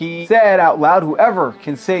He said out loud, whoever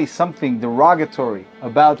can say something derogatory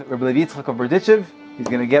about Rabbi Levi Yitzchak of Berdichev, he's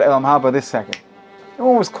going to get Elam Haba this second.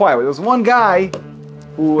 Everyone was quiet. There was one guy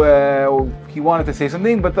who he wanted to say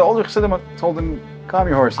something, but the older Chassidim told him, calm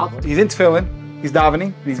your horses. He's in tefillin, he's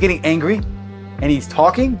davening, he's getting angry, and he's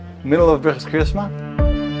talking, middle of Birchas Kriyas Shema.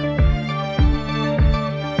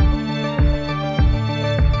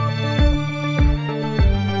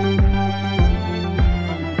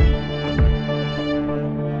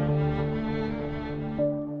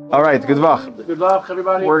 All right, good luck. Good luck,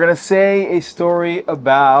 everybody. We're going to say a story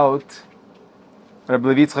about Rabbi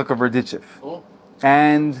Levi Yitzchak of Berdichev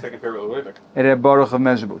and Reb Baruch of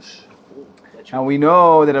Mezhebush. Now we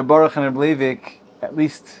know that Reb Baruch and Reb Leivik, at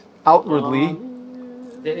least outwardly,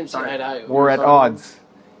 were at odds.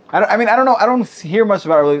 I don't know. I don't hear much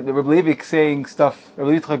about Reb Leivik saying stuff,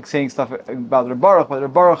 Reb Yitzchak saying stuff about Reb Baruch, but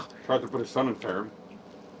Reb Baruch tried to put his son in Cherem.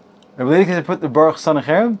 Reb Leivik had to put Reb Baruch's son in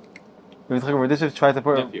Cherem. Reb Yitzchak of Berdichev tried to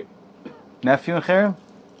put nephew in Cherem.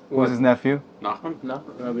 Who was his nephew? Nachman.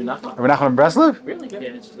 Rabbi Nachman. Rabbi Nachman Breslov? Really? Yeah,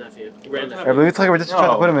 it's his nephew. Rabbi Yitzchak of Berdichev tried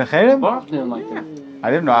to put him in Cherem? Baruch didn't like that.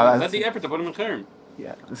 I didn't know. I had the effort to put him in Cherem.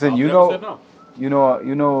 Yeah. Listen, You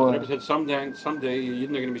know. I said someday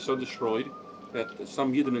Yidden are going to be so destroyed that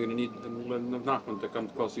some Yidden are going to need Nachman to come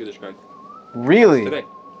close to Yiddishkeit. Really? Today.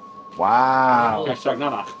 Wow. Hashtag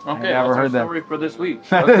Nanach. Okay, I never heard that. Story for this week.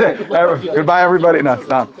 Goodbye, everybody. No,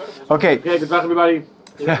 stop. Okay. Okay, good luck, everybody.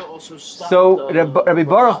 So Rabbi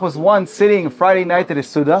Baruch was once sitting Friday night at his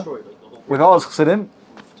Suda with all his Chassidim,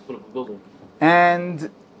 and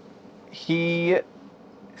he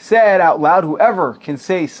said out loud, whoever can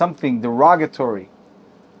say something derogatory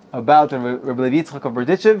about Rabbi Levi Yitzchak of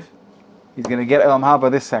Berdichev, he's going to get Elam Haba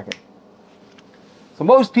this second. So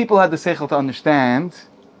most people had the seichel to understand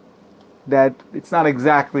that it's not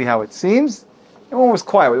exactly how it seems. Everyone was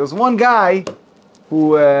quiet. There was one guy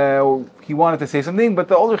who he wanted to say something, but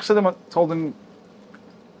the older Chassidim told him,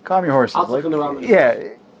 calm your horses. Yeah,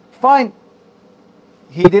 fine.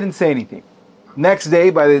 He didn't say anything. Next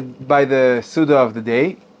day, by the Suda of the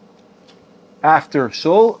day, after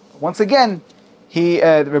Shul, once again,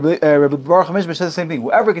 Rabbi Baruch HaMishbesh says the same thing.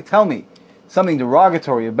 Whoever could tell me something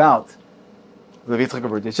derogatory about Levi Yitzchak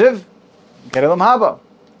of Berdichev, get Elam Haba.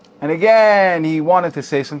 And again, he wanted to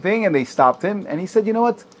say something, and they stopped him, and he said, you know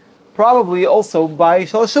what? Probably also by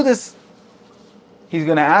Shalosh Shudas. He's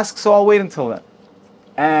going to ask, so I'll wait until then.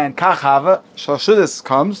 And Kach Hava, Shalosh Shudas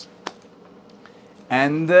comes,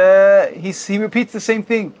 and he repeats the same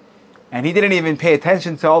thing. And he didn't even pay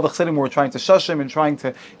attention to all the Chassidim who were trying to shush him and trying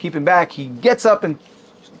to keep him back. He gets up and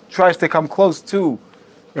tries to come close to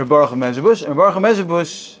Reb Baruch of Mezhebush. And Baruch of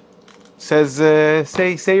Mezhebush says,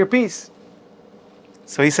 say your piece.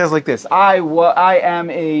 So he says like this, I am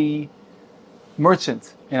a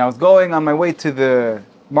merchant, and I was going on my way to the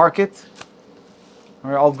market.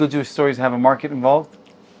 Or all good Jewish stories have a market involved.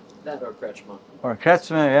 That or Kretschma. Or a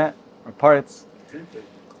Kretschma, yeah, or parts.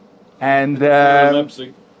 And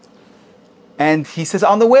and he says,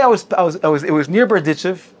 on the way, it was near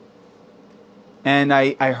Berdichev, and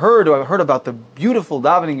I heard about the beautiful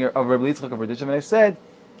davening of Rabbi Yitzchak of Berdichev, and I said,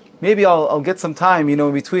 maybe I'll get some time,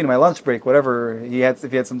 in between my lunch break, whatever he had.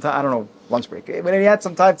 If he had some time, I don't know, lunch break. But he had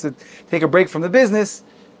some time to take a break from the business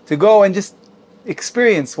to go and just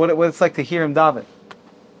experience what it's like to hear him daven.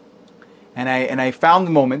 And I found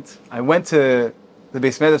the moment. I went to the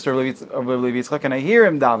Beis Medrash of Rabbi Levi Yitzchak, and I hear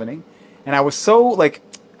him davening, and I was so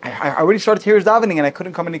I already started to hear his davening, and I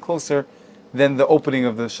couldn't come any closer than the opening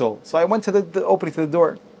of the shul. So I went to the opening to the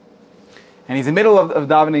door, and he's in the middle of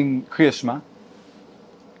davening Kriyas Shema.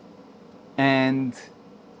 And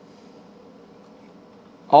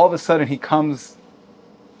all of a sudden he comes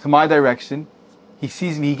to my direction. He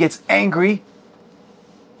sees me. He gets angry.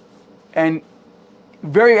 And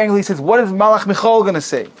very angrily he says, what is Malach Michal going to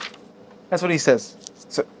say? That's what he says.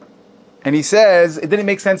 And he says, it didn't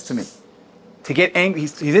make sense to me. To get angry,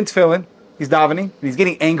 he's in tefillin, he's davening, and he's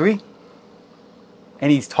getting angry.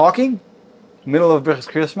 And he's talking, middle of Birchas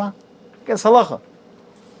Kriyas Shema, against halacha.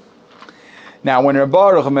 Now, when Reb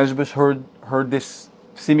Baruch HaMezhebush heard this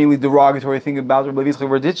seemingly derogatory thing about Rabbi Levi Yitzchak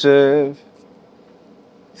Berdichev,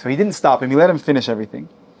 so he didn't stop him. He let him finish everything,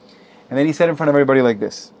 and then he said in front of everybody like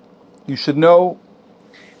this: "You should know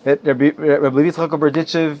that Rabbi Levi Yitzchak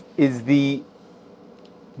Berdichev is the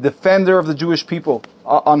defender of the Jewish people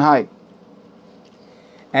on high,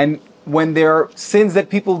 and when there are sins that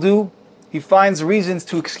people do, he finds reasons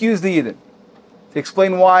to excuse the Yidden, to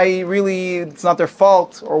explain why really it's not their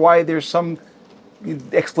fault, or why there's some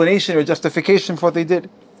explanation or justification for what they did.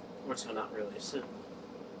 Or it's not really a sin.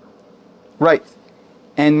 Right.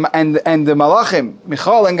 And the Malachim,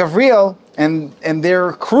 Michal and Gavriel and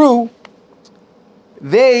their crew,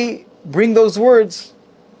 they bring those words.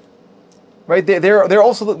 Right? They're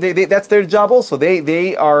also that's their job also.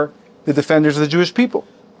 They are the defenders of the Jewish people.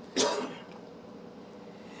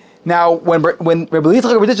 Now, when Rebbe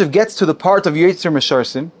Yitzchak Berditchev gets to the part of Yetzer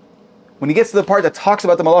Mesharsim, when he gets to the part that talks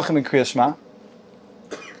about the Malachim in Kriyas Shema,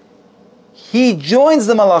 he joins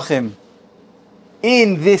the Malachim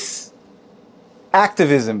in this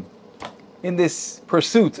activism, in this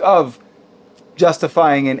pursuit of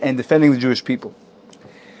justifying and defending the Jewish people.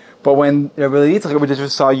 But when Rebbe Yitzchak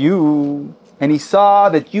Berditchev saw you, and he saw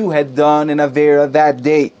that you had done an Avera that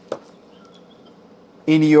day,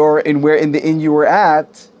 in where you were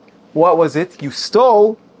at, what was it? You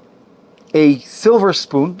stole a silver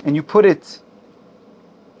spoon and you put it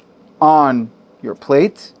on your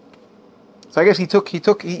plate. So I guess he took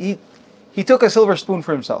a silver spoon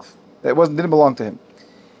for himself. That didn't belong to him.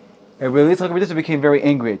 And Rebbe Yitzchak Berditchev became very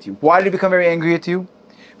angry at you. Why did he become very angry at you?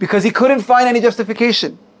 Because he couldn't find any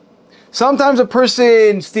justification. Sometimes a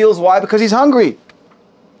person steals, why? Because he's hungry.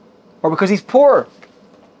 Or because he's poor.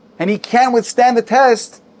 And he can't withstand the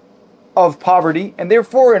test of poverty, and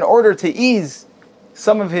therefore, in order to ease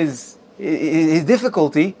some of his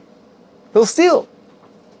difficulty, he'll steal.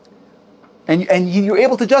 And you're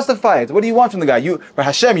able to justify it. What do you want from the guy?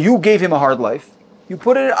 Hashem, you gave him a hard life. You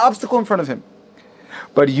put an obstacle in front of him.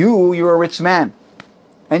 But you're a rich man,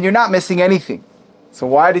 and you're not missing anything. So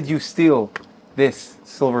why did you steal this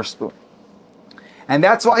silver spoon? And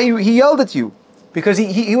that's why he yelled at you. Because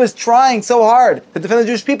he was trying so hard to defend the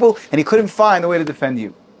Jewish people, and he couldn't find a way to defend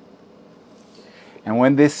you. And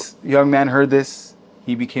when this young man heard this,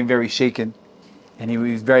 he became very shaken, and he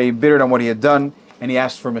was very embittered on what he had done, and he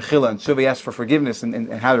asked for mechila, and Shuvah, he asked for forgiveness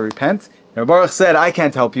and how to repent. And Baruch said, I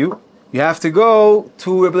can't help you. You have to go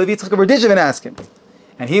to Rebbe Yitzchak Berditchev and ask him.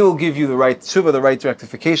 And he will give you the right Shuvah, the right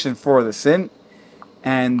rectification for the sin,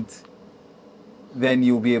 and then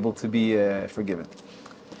you'll be able to be forgiven.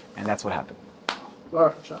 And that's what happened.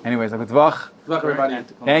 Anyways, everybody.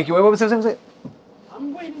 Thank you. What was it?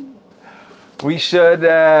 I'm waiting. We should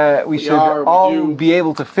all be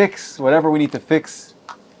able to fix whatever we need to fix.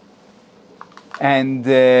 And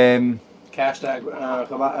Hashtag.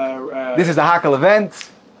 This is a Hakel event.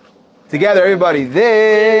 Together, everybody.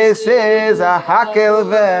 This is a Hakel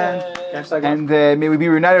event. And may we be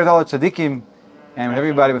reunited with all the tzaddikim and with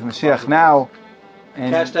everybody with Mashiach now.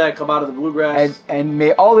 And Hashtag come out of the bluegrass. And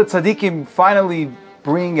may all the tzaddikim finally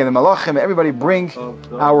bring, and the malachim, everybody bring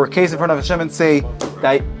our case in front of Hashem and say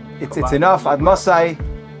that it's enough, ad masai,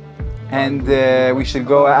 and we should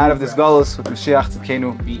go out of this galus with Mashiach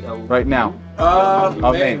Tzidkenu right now.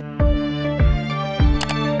 Amen.